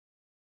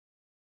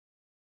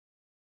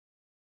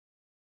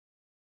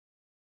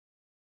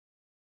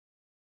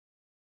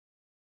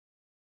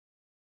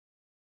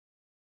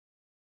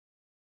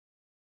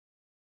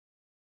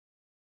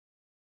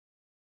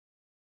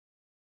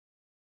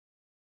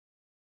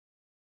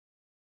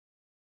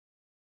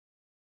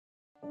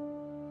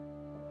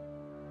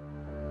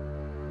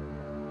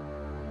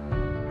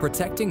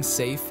Protecting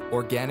safe,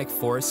 organic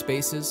forest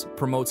spaces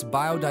promotes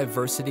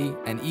biodiversity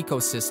and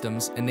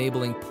ecosystems,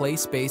 enabling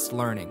place-based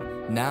learning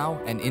now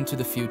and into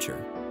the future.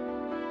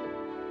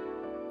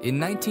 In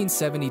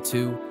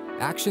 1972,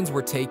 actions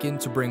were taken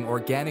to bring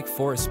organic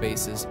forest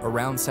spaces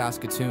around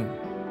Saskatoon.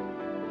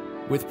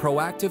 With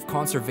proactive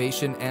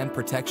conservation and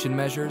protection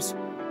measures,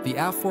 the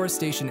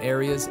afforestation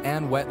areas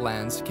and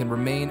wetlands can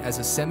remain as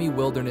a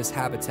semi-wilderness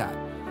habitat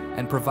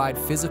and provide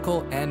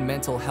physical and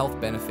mental health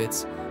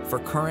benefits for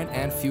current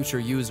and future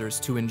users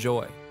to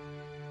enjoy.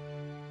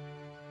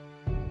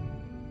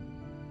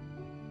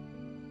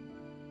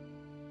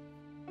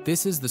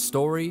 This is the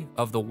story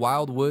of the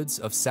Wildwoods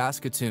of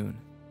Saskatoon.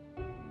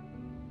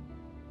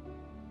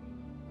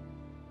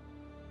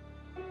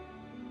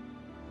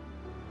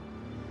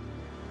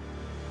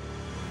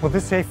 Well,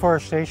 this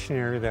afforestation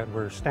area that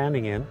we're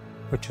standing in,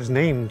 which is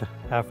named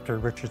after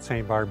Richard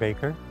St. Barbe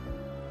Baker,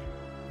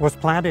 was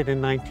planted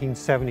in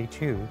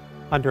 1972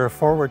 under a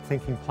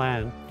forward-thinking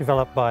plan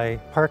developed by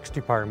Parks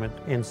Department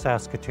in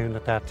Saskatoon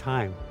at that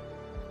time.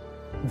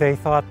 They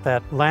thought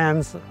that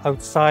lands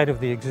outside of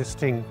the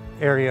existing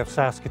area of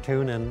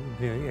Saskatoon and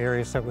the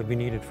areas that would be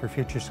needed for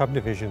future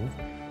subdivision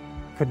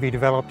could be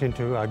developed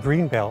into a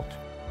green belt.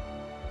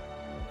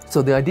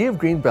 So the idea of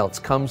green belts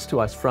comes to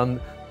us from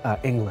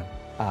England.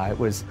 It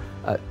was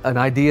an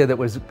idea that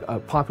was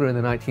popular in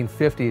the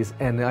 1950s,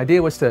 and the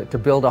idea was to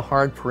build a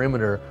hard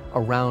perimeter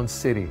around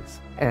cities.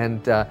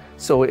 And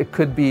so it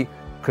could be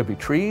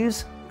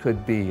trees,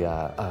 could be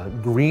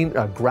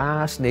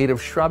grass,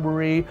 native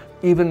shrubbery,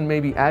 even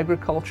maybe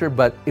agriculture,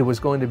 but it was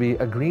going to be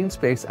a green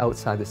space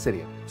outside the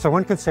city. So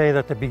one could say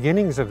that the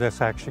beginnings of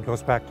this actually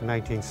goes back to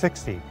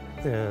 1960.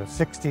 The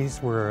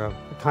 60s were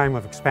a time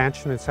of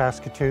expansion in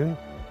Saskatoon,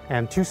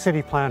 and two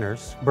city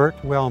planners, Bert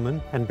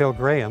Wellman and Bill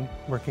Graham,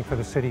 working for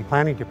the city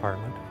planning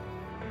department,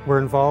 were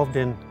involved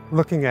in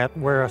looking at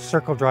where a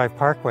Circle Drive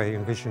Parkway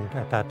envisioned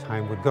at that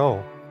time would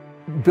go.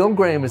 Bill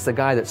Graham is the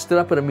guy that stood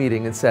up at a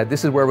meeting and said,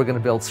 this is where we're going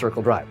to build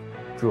Circle Drive,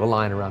 drew a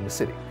line around the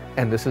city.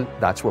 And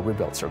that's where we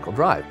built Circle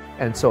Drive.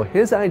 And so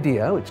his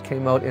idea, which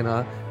came out in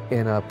a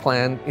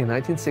plan in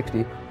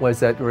 1960, was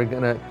that we're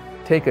going to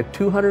take a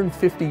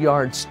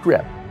 250-yard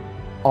strip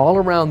all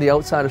around the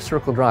outside of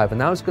Circle Drive, and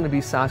that was going to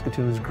be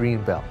Saskatoon's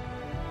green belt.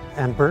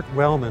 And Bert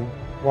Wellman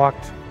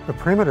walked the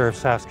perimeter of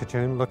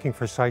Saskatoon looking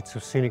for sites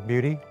of scenic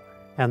beauty,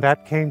 and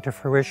that came to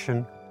fruition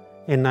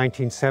in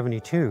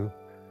 1972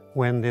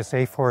 when this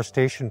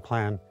afforestation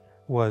plan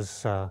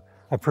was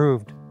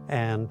approved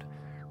and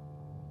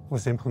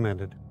was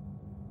implemented.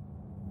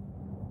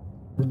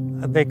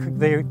 They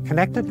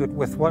connected it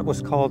with what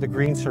was called the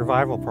Green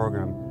Survival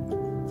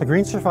Program. The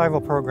Green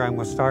Survival Program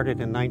was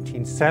started in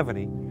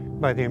 1970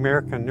 by the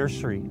American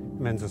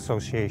Nurserymen's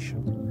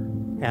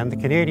Association, and the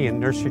Canadian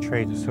Nursery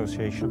Trades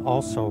Association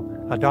also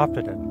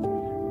adopted it.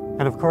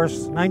 And of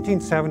course,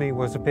 1970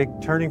 was a big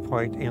turning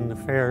point in the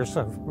affairs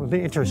of the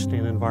interest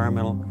in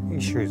environmental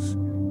issues.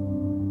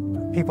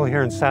 People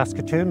here in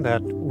Saskatoon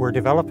that were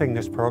developing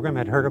this program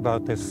had heard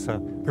about this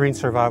Green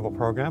Survival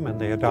Program,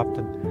 and they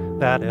adopted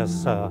that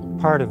as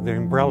part of the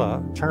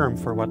umbrella term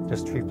for what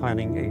this tree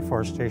planting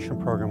afforestation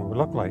program would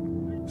look like.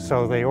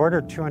 So they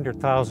ordered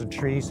 200,000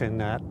 trees in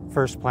that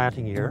first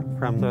planting year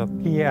from the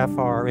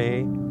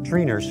PFRA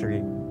Tree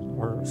Nursery,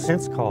 or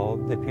since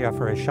called the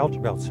PFRA Shelter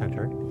Belt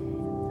Center,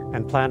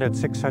 and planted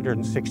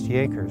 660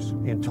 acres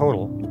in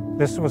total.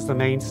 This was the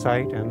main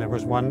site, and there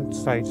was one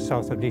site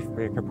south of Barbe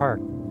Baker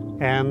Park.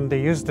 And they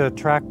used a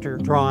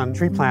tractor-drawn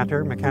tree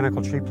planter,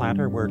 mechanical tree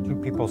planter, where two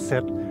people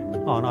sit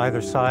on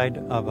either side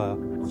of a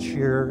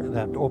shear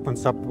that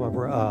opens up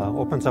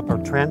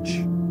a trench.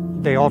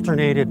 They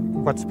alternated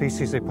what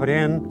species they put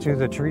in to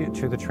the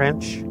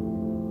trench.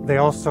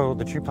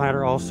 The tree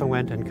planter also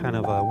went in kind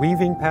of a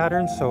weaving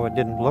pattern, so it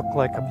didn't look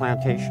like a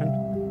plantation.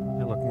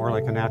 It looked more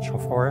like a natural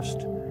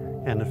forest.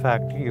 And in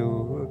fact,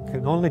 you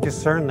can only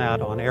discern that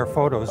on air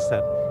photos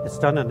that it's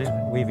done in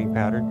a weaving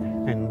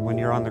pattern. And when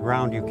you're on the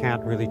ground, you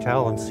can't really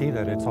tell and see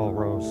that it's all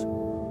rows.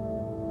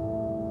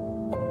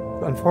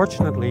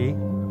 Unfortunately,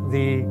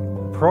 the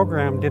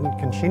program didn't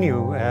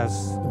continue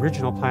as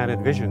original plan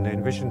envisioned. They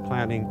envisioned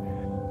planting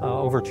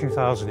over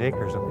 2,000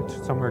 acres.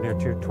 It's somewhere near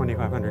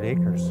 2,500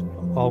 acres.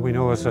 All we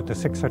know is that the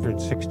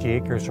 660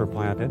 acres were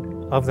planted.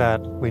 Of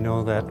that, we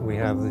know that we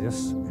have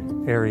this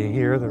area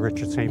here, the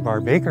Richard St.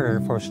 Barbe Baker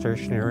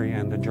Afforestation Area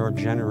and the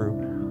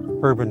Genereux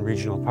Urban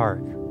Regional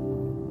Park.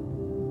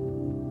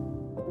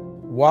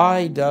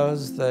 Why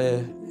does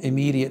the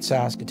immediate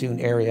Saskatoon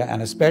area,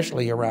 and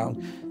especially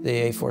around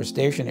the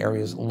afforestation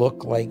areas,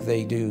 look like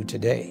they do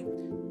today?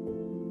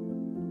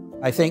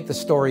 I think the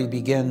story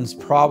begins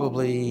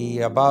probably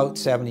about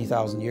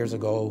 70,000 years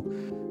ago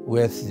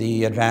with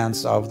the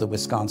advance of the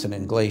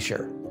Wisconsin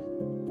Glacier.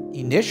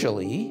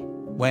 Initially,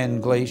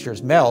 when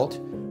glaciers melt,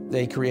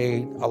 they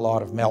create a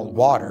lot of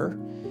meltwater,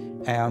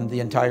 and the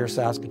entire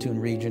Saskatoon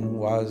region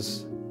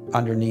was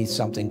underneath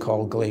something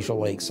called Glacial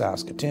Lake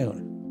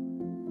Saskatoon.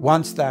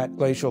 Once that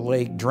glacial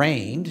lake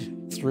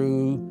drained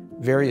through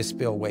various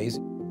spillways,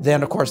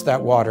 Then, of course,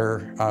 that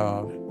water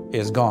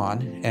is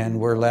gone, and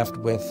we're left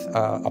with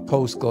a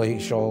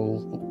post-glacial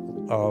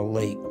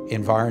lake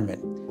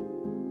environment.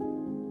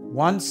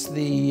 Once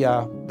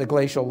the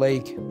glacial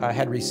lake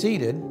had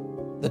receded,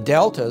 the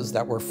deltas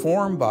that were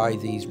formed by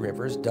these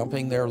rivers,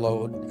 dumping their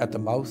load at the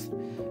mouth,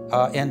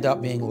 end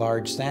up being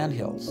large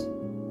sandhills.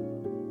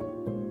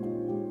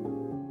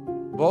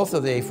 Both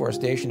of the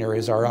afforestation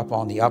areas are up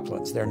on the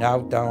uplands. They're now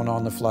down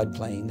on the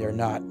floodplain. They're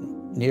not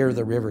near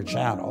the river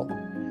channel,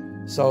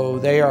 so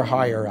they are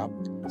higher up.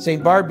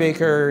 St. Barbe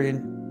Baker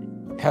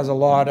has a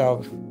lot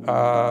of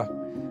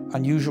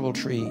unusual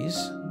trees,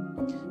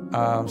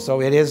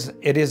 so it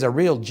is a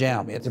real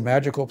gem. It's a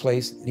magical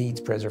place,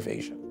 needs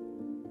preservation.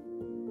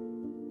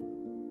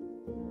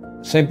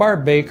 St.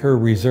 Barbe Baker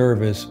Reserve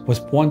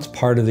was once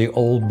part of the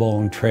Old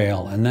Bone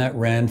Trail, and that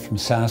ran from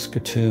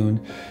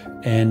Saskatoon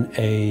in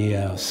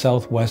a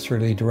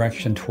southwesterly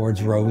direction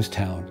towards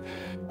Rosetown.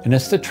 And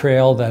it's the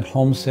trail that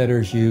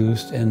homesteaders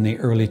used in the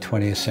early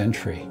 20th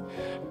century.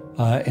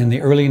 In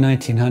the early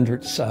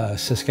 1900s,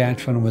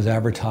 Saskatchewan was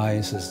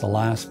advertised as the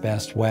last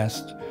best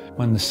west.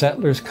 When the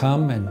settlers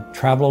come and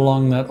travel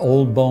along that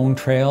Old Bone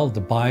Trail,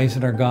 the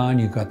bison are gone,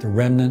 you've got the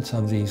remnants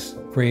of these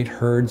great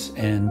herds,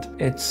 and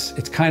it's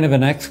kind of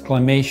an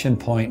exclamation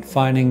point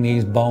finding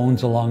these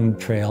bones along the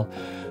trail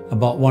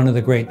about one of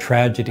the great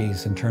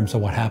tragedies in terms of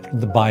what happened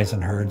to the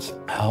bison herds,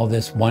 how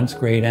this once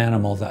great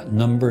animal that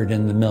numbered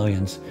in the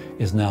millions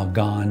is now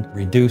gone,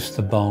 reduced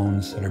the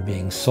bones that are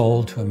being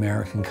sold to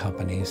American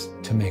companies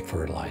to make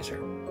fertilizer.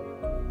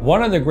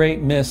 One of the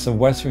great myths of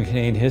Western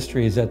Canadian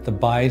history is that the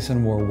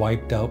bison were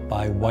wiped out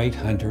by white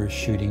hunters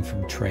shooting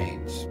from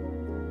trains.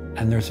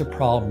 And there's a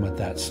problem with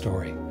that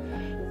story.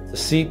 The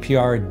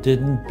CPR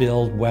didn't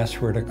build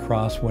westward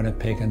across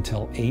Winnipeg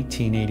until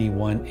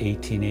 1881,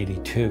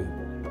 1882.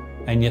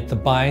 And yet the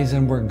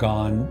bison were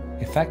gone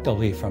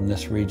effectively from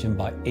this region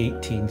by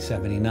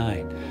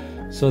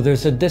 1879. So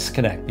there's a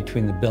disconnect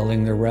between the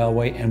building the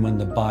railway and when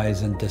the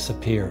bison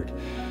disappeared.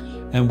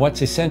 And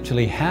what's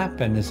essentially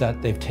happened is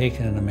that they've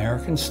taken an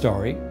American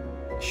story,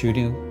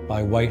 shooting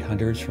by white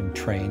hunters from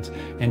trains,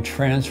 and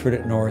transferred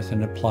it north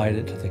and applied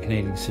it to the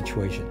Canadian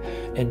situation.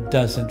 It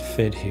doesn't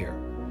fit here.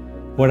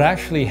 What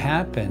actually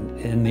happened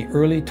in the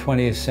early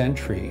 20th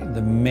century,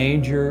 the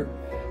major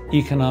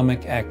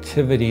economic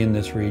activity in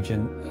this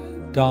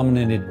region,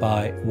 dominated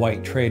by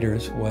white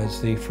traders,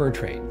 was the fur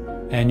trade.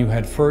 And you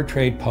had fur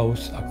trade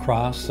posts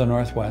across the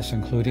Northwest,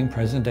 including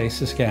present-day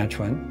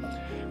Saskatchewan.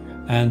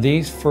 And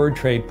these fur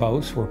trade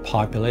posts were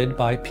populated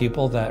by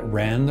people that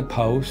ran the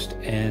post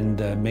and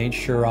made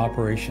sure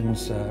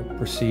operations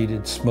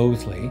proceeded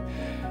smoothly.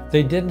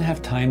 They didn't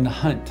have time to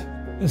hunt,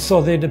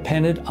 so they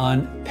depended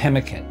on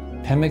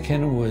pemmican.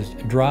 Pemmican was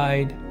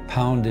dried,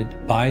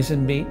 pounded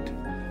bison meat,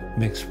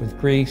 mixed with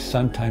grease,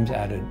 sometimes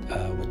added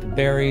with the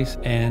berries,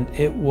 and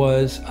it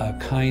was a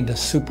kind of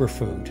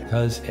superfood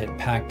because it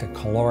packed a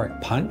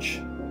caloric punch,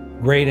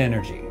 great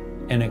energy,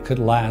 and it could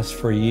last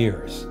for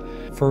years.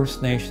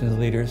 First Nations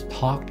leaders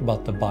talked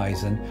about the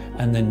bison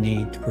and the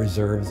need to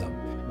preserve them.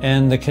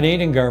 And the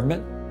Canadian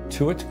government,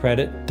 to its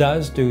credit,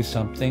 does do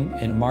something.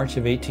 In March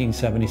of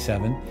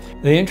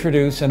 1877, they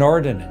introduced an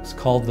ordinance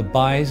called the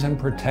Bison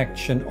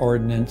Protection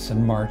Ordinance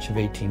in March of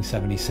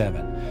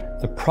 1877.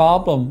 The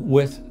problem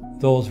with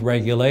those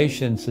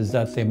regulations is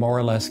that they more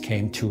or less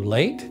came too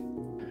late.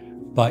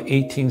 By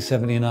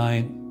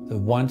 1879, the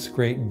once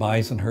great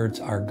bison herds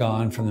are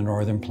gone from the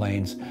northern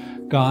plains,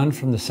 gone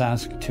from the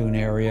Saskatoon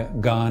area,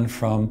 gone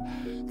from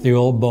the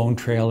Old Bone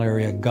Trail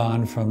area,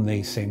 gone from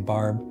the St.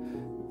 Barbe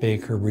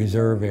Baker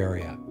Reserve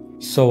area.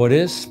 So it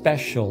is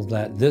special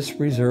that this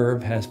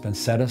reserve has been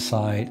set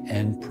aside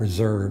and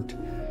preserved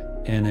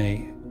in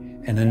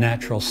a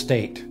natural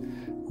state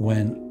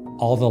when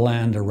all the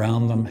land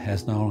around them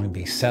has not only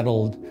been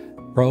settled,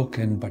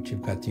 broken, but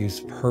you've got the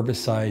use of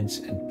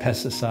herbicides and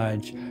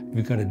pesticides.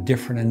 You've got a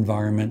different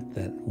environment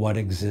than what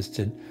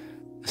existed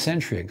a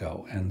century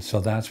ago. And so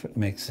that's what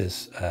makes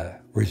this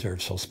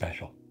reserve so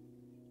special.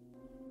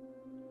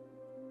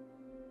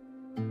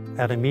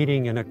 At a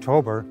meeting in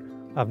October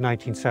of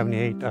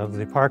 1978 of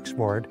the Parks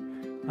Board,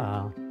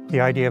 the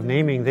idea of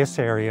naming this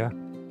area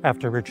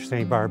after Richard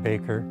St. Barbe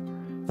Baker,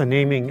 the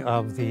naming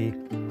of the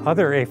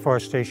other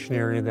afforestation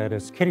area that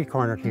is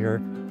kitty-cornered here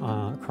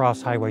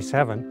across Highway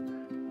 7,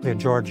 the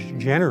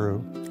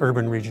Genereux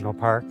Urban Regional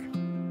Park,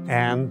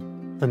 and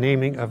the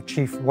naming of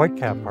Chief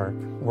Whitecap Park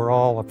were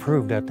all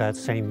approved at that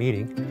same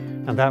meeting,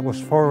 and that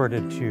was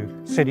forwarded to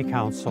City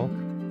Council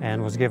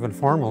and was given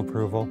formal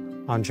approval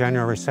on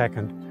January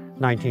 2nd,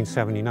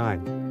 1979.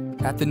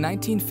 At the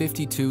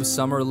 1952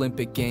 Summer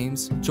Olympic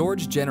Games,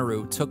 George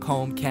Genereux took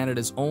home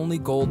Canada's only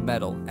gold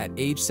medal at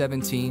age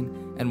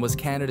 17 and was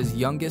Canada's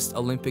youngest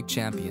Olympic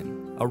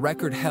champion, a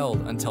record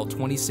held until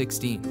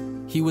 2016.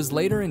 He was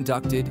later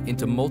inducted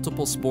into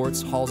multiple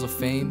sports halls of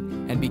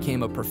fame and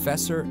became a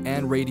professor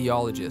and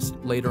radiologist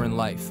later in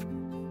life.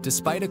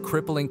 Despite a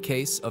crippling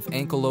case of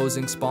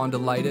ankylosing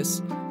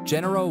spondylitis,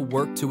 Genereux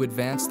worked to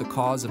advance the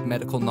cause of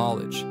medical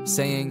knowledge,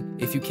 saying,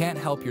 "If you can't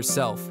help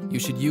yourself, you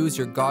should use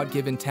your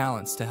God-given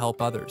talents to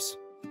help others."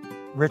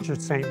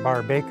 Richard St.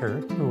 Barbe Baker,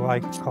 who I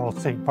call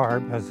St.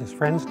 Barbe as his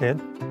friends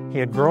did. He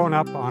had grown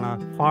up on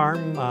a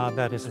farm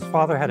that his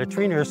father had a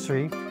tree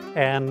nursery,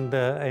 and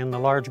in the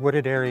large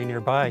wooded area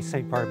nearby,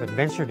 St. Barbe had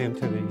ventured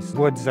into these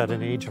woods at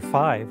an age of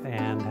 5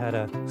 and had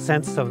a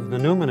sense of the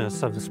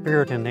numinous of the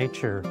spirit in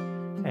nature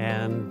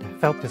and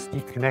felt this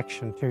deep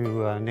connection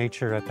to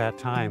nature at that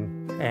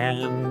time,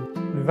 and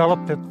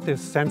developed this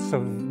sense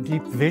of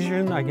deep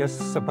vision, I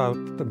guess, about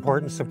the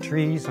importance of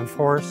trees and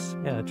forests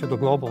to the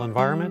global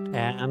environment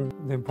and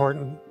the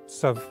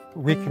importance of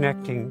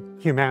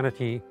reconnecting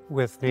humanity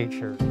with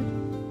nature.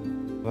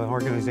 The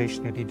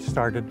organization that he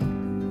started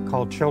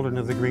called Children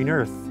of the Green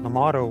Earth. The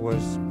motto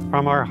was,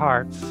 from our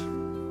hearts,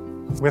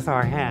 with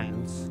our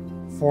hands,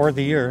 for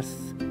the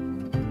earth,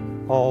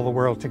 all the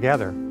world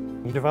together.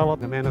 He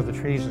developed the Men of the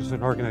Trees as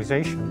an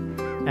organization,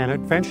 and it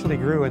eventually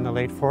grew in the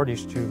late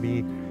 40s to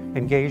be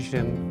engaged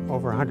in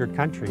over 100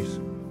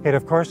 countries. It,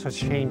 of course, has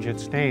changed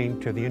its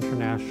name to the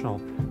International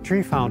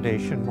Tree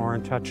Foundation, more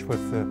in touch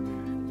with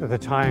the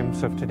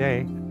times of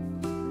today.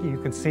 You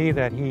can see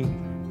that he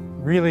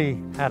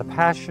really had a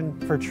passion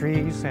for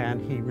trees,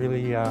 and he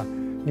really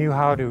knew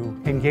how to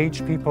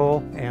engage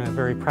people in a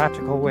very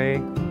practical way,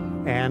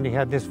 and he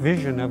had this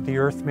vision of the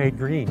earth made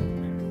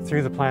green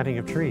through the planting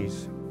of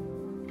trees.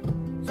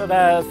 So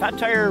the Fat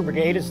Tire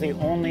Brigade is the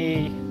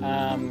only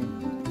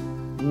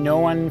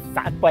known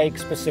fat bike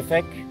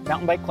specific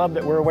mountain bike club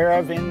that we're aware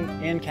of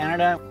in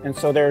Canada. And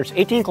so there's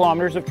 18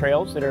 kilometers of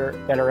trails that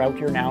are out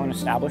here now and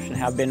established and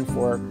have been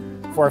for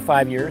 4 or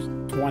 5 years.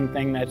 One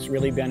thing that's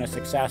really been a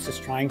success is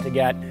trying to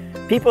get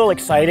people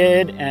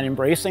excited and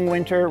embracing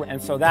winter. And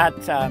so that,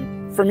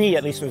 for me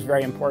at least, was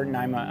very important.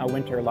 I'm a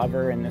winter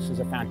lover, and this is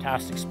a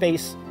fantastic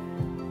space.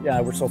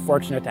 We're so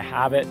fortunate to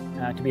have it,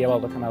 to be able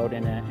to come out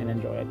and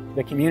enjoy it.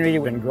 The community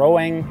has been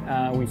growing.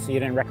 We see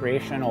it in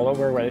recreation all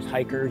over, whether it's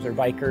hikers or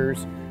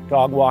bikers,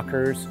 dog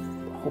walkers,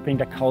 hoping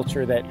to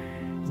culture that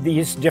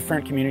these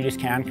different communities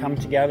can come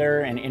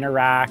together and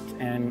interact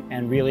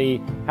and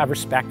really have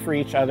respect for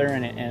each other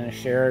and a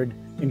shared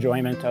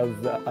enjoyment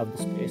of the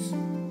space.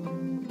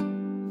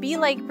 Be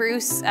Like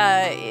Bruce,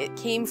 it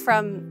came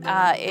from,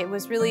 it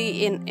was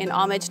really in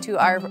homage to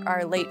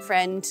our late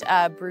friend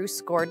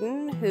Bruce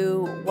Gordon,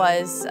 who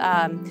was,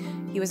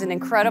 he was an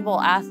incredible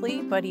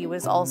athlete, but he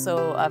was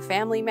also a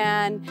family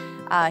man.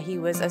 He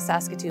was a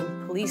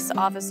Saskatoon police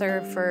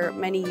officer for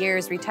many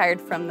years,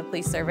 retired from the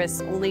police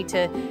service only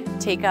to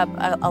take up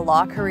a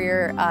law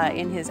career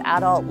in his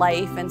adult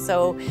life. And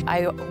so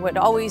I would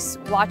always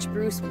watch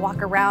Bruce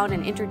walk around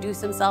and introduce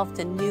himself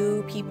to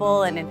new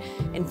people and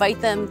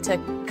invite them to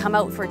come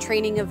out for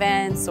training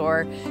events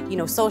or, you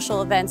know,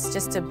 social events,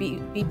 just to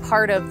be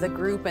part of the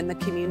group and the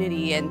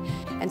community.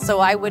 And so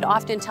I would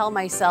often tell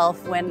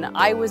myself, when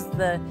I was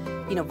the,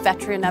 you know,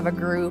 veteran of a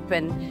group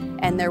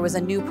and there was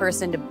a new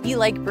person, to be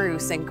like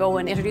Bruce and go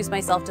and introduce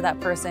myself to that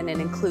person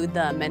and include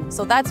them. And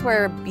so that's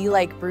where Be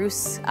Like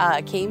Bruce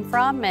came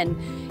from, and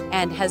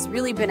has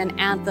really been an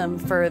anthem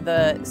for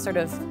the sort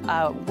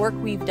of work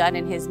we've done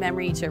in his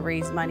memory to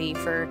raise money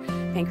for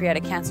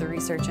pancreatic cancer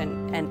research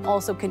and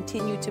also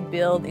continue to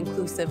build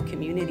inclusive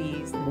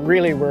communities.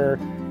 Really, we're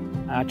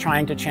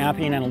trying to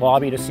champion and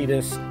lobby to see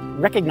this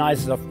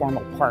recognized as a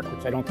formal park,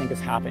 which I don't think has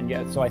happened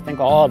yet. So I think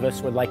all of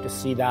us would like to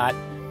see that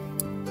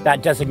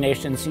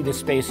designation, see the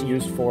space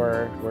used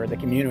for where the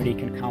community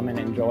can come and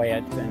enjoy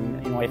it.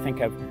 And, you know, I think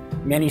of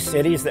many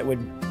cities that would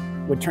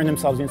turn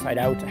themselves inside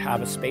out to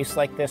have a space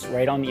like this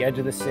right on the edge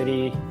of the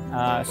city.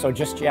 So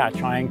just, yeah,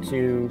 trying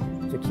to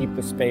keep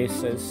the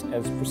space as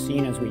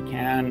pristine as we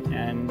can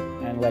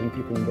and letting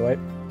people enjoy it.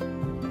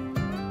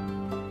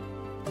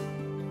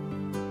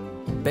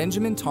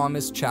 Benjamin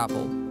Thomas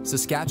Chappell,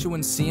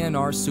 Saskatchewan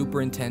CNR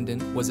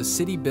superintendent, was a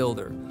city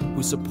builder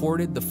who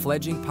supported the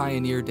fledgling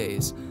pioneer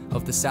days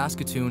of the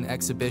Saskatoon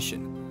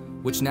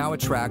exhibition, which now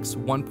attracts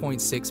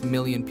 1.6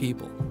 million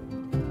people.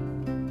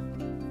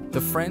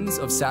 The Friends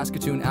of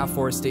Saskatoon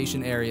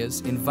Afforestation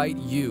Areas invite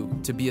you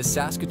to be a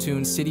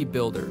Saskatoon city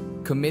builder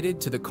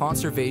committed to the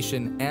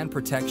conservation and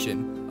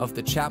protection of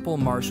the Chappell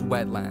Marsh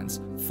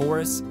wetlands,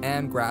 forests,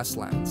 and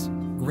grasslands.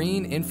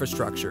 Green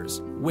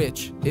infrastructures,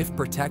 which, if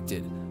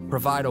protected,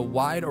 provide a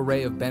wide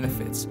array of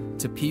benefits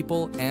to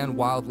people and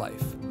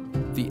wildlife.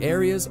 The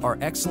areas are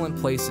excellent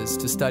places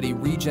to study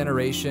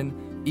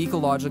regeneration,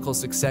 ecological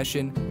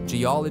succession,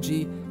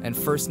 geology, and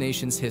First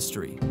Nations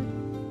history.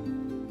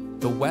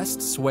 The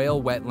West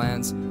Swale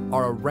wetlands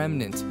are a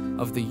remnant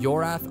of the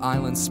Yorath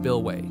Island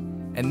spillway,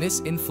 and this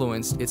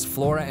influenced its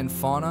flora and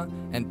fauna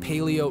and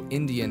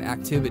Paleo-Indian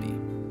activity.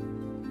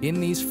 In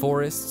these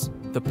forests,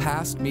 the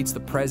past meets the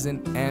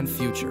present and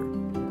future.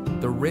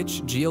 The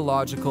rich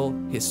geological,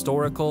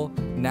 historical,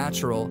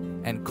 natural,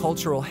 and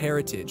cultural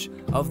heritage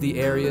of the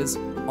areas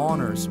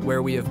honors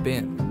where we have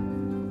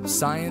been.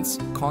 Science,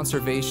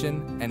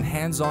 conservation, and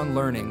hands-on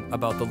learning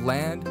about the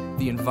land,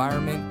 the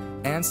environment,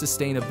 and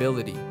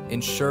sustainability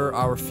ensure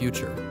our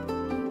future.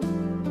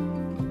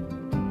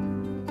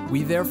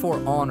 We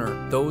therefore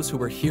honor those who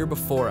were here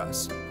before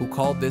us, who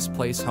called this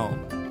place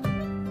home,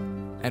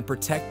 and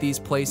protect these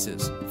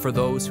places for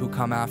those who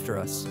come after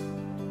us.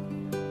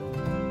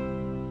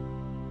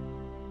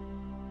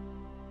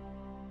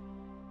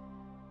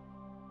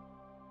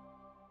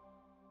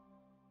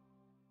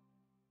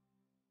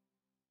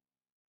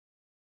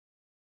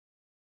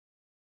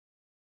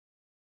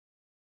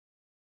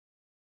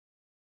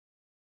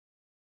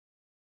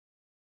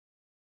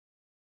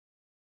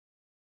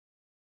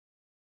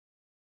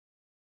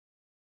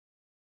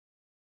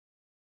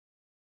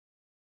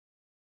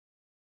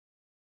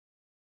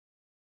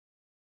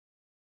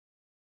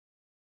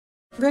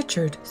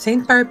 Richard,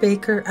 St. Barbe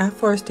Baker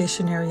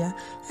Afforestation Area,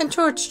 and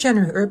George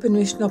Genereux Urban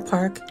Regional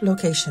Park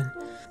location.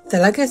 The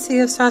Legacy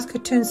of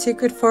Saskatoon's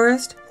Secret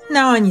Forest,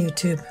 now on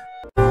YouTube.